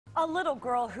A little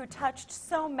girl who touched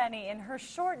so many in her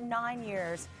short 9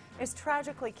 years is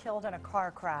tragically killed in a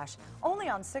car crash. Only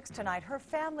on 6 tonight, her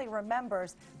family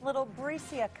remembers little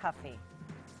Bricia Cuffey.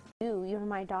 You're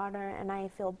my daughter, and I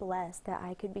feel blessed that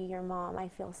I could be your mom. I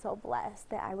feel so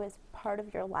blessed that I was part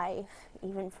of your life,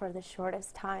 even for the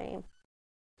shortest time.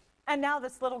 And now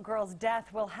this little girl's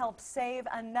death will help save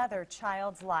another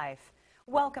child's life.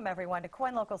 Welcome, everyone, to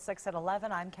KOIN Local 6 at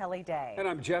 11. I'm Kelly Day. And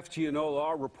I'm Jeff Gianola.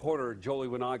 Our reporter, Joel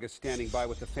Iwanaga, standing by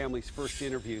with the family's first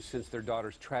interview since their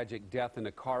daughter's tragic death in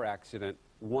a car accident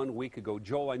 1 week ago.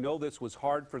 Joel, I know this was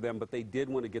hard for them, but they did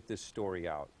want to get this story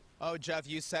out. Oh, Jeff,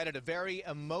 you said it, a very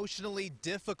emotionally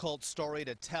difficult story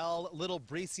to tell. Little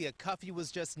Bricia Cuffey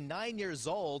was just 9 years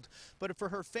old, but for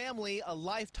her family, a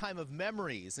lifetime of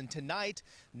memories. And tonight,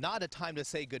 not a time to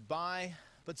say goodbye,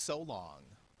 but so long.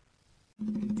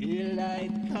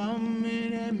 Daylight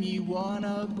coming and me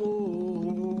wanna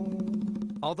go.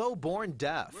 Although born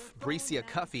deaf, Bricia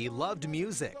Cuffey loved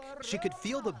music. She could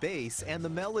feel the bass and the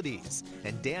melodies,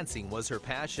 and dancing was her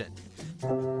passion.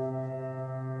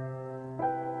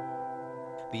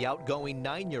 The outgoing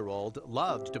 9-year-old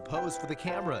loved to pose for the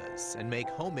cameras and make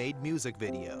homemade music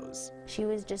videos. She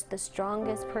was just the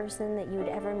strongest person that you would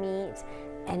ever meet,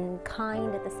 and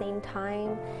kind at the same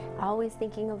time, always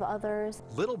thinking of others.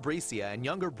 Little Bricia and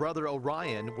younger brother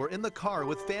Orion were in the car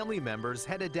with family members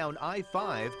headed down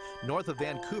I-5 north of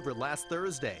Vancouver last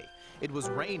Thursday. It was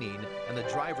raining and the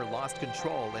driver lost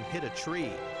control and hit a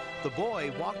tree. The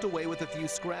boy walked away with a few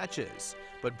scratches,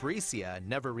 but Bricia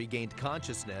never regained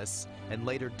consciousness and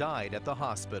later died at the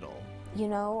hospital. You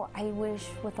know, I wish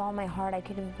with all my heart I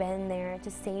could have been there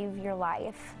to save your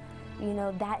life. You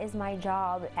know, that is my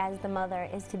job as the mother,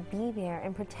 is to be there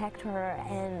and protect her,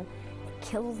 and it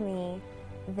kills me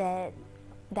that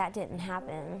that didn't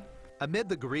happen. Amid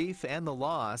the grief and the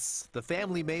loss, the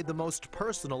family made the most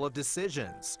personal of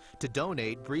decisions to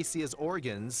donate Bricia's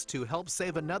organs to help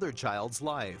save another child's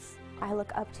life. I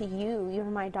look up to you. You're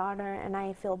my daughter, and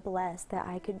I feel blessed that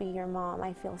I could be your mom.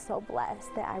 I feel so blessed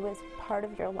that I was part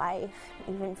of your life,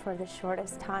 even for the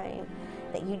shortest time,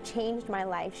 that you changed my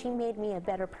life. She made me a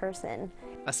better person.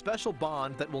 A special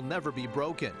bond that will never be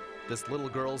broken. This little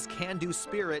girl's can-do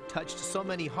spirit touched so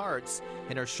many hearts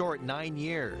in her short 9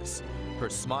 years.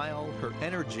 Her smile, her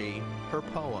energy, her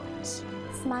poems.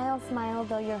 Smile, smile,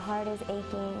 though your heart is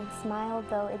aching. Smile,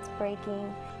 though it's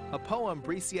breaking. A poem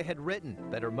Bricia had written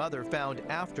that her mother found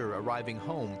after arriving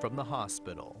home from the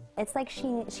hospital. It's like she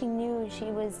knew she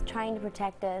was trying to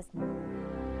protect us.